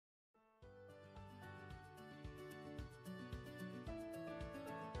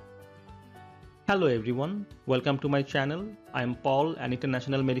Hello everyone, welcome to my channel. I am Paul, an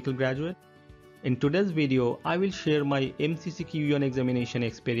international medical graduate. In today's video, I will share my MCCQE1 examination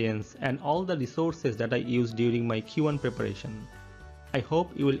experience and all the resources that I used during my Q1 preparation. I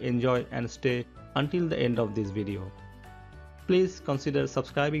hope you will enjoy and stay until the end of this video. Please consider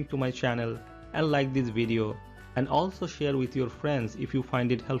subscribing to my channel and like this video, and also share with your friends if you find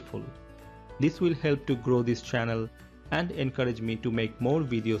it helpful. This will help to grow this channel and encourage me to make more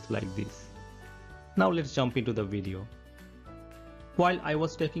videos like this. Now let's jump into the video. While I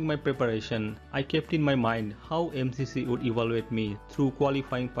was taking my preparation, I kept in my mind how MCC would evaluate me through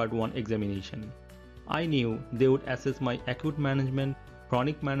qualifying Part 1 examination. I knew they would assess my acute management,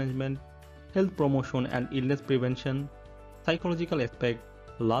 chronic management, health promotion and illness prevention, psychological aspect,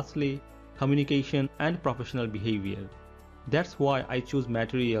 lastly, communication and professional behavior. That's why I choose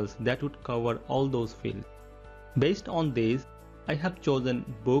materials that would cover all those fields. Based on these, I have chosen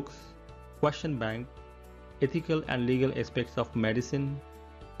books, question bank, ethical and legal aspects of medicine,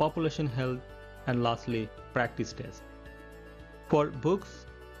 population health, and lastly, practice test. For books,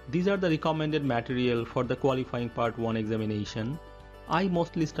 these are the recommended material for the qualifying Part 1 examination. I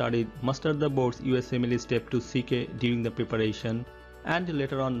mostly studied Muster the Board's USMLE Step 2 CK during the preparation and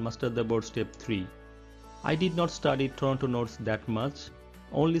later on Muster the Board Step 3. I did not study Toronto notes that much,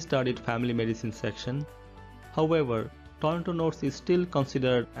 only studied family medicine section. However, Toronto notes is still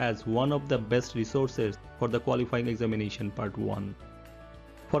considered as one of the best resources for the qualifying examination Part 1.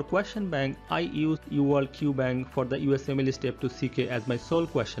 For question bank, I used UWorld Q Bank for the USMLE Step 2 CK as my sole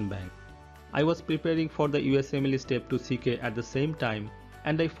question bank. I was preparing for the USMLE Step 2 CK at the same time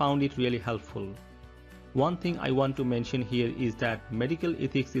and I found it really helpful. One thing I want to mention here is that medical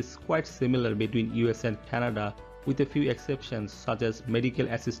ethics is quite similar between US and Canada, with a few exceptions such as medical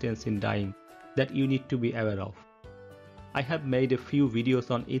assistance in dying that you need to be aware of. I have made a few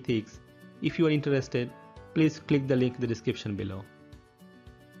videos on ethics. If you are interested, please click the link in the description below.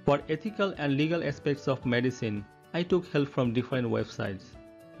 For ethical and legal aspects of medicine, I took help from different websites.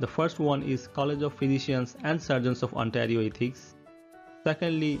 The first one is College of Physicians and Surgeons of Ontario Ethics.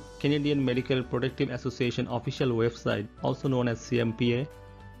 Secondly, Canadian Medical Protective Association official website, also known as CMPA.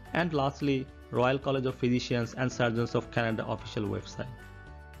 And lastly, Royal College of Physicians and Surgeons of Canada official website.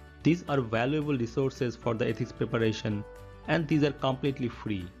 These are valuable resources for the ethics preparation, and these are completely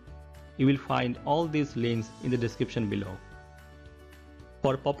free. You will find all these links in the description below.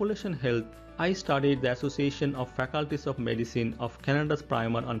 For population health, I studied the Association of Faculties of Medicine of Canada's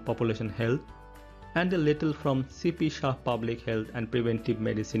primer on population health and a little from CP Shah Public Health and Preventive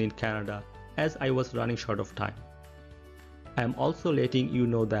Medicine in Canada, as I was running short of time. I am also letting you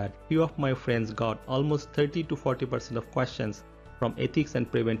know that few of my friends got almost 30 to 40% of questions from ethics and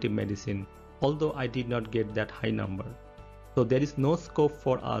preventive medicine, although I did not get that high number. So there is no scope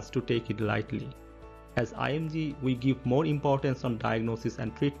for us to take it lightly. As IMG, we give more importance on diagnosis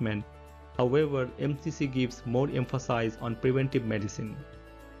and treatment. However, MCC gives more emphasis on preventive medicine.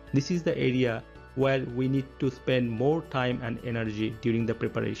 This is the area where we need to spend more time and energy during the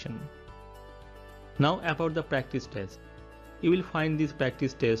preparation. Now about the practice test. You will find this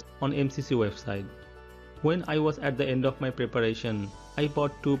practice test on MCC website. When I was at the end of my preparation, I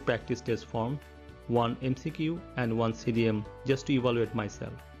bought two practice test forms, one MCQ and one CDM, just to evaluate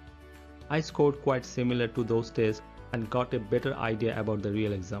myself. I scored quite similar to those tests and got a better idea about the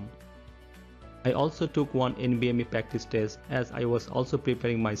real exam. I also took one NBME practice test as I was also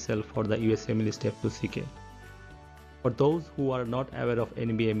preparing myself for the USMLE Step 2 CK. For those who are not aware of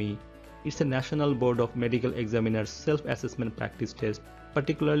NBME, it's a National Board of Medical Examiners self-assessment practice test,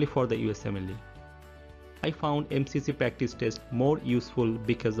 particularly for the USMLE. I found MCC practice test more useful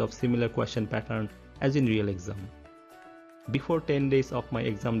because of similar question pattern as in real exam. Before 10 days of my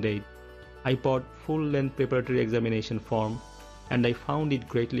exam date, I bought full-length preparatory examination form and I found it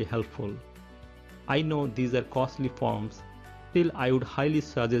greatly helpful. I know these are costly forms, still I would highly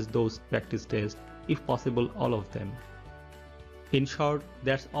suggest those practice tests, if possible all of them. In short,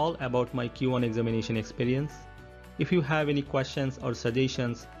 that's all about my Q1 examination experience. If you have any questions or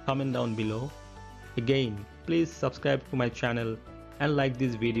suggestions, comment down below. Again, please subscribe to my channel and like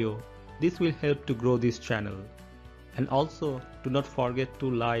this video. This will help to grow this channel. And also, do not forget to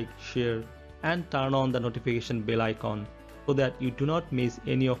like, share and turn on the notification bell icon so that you do not miss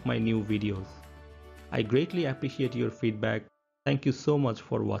any of my new videos. I greatly appreciate your feedback. Thank you so much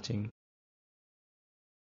for watching.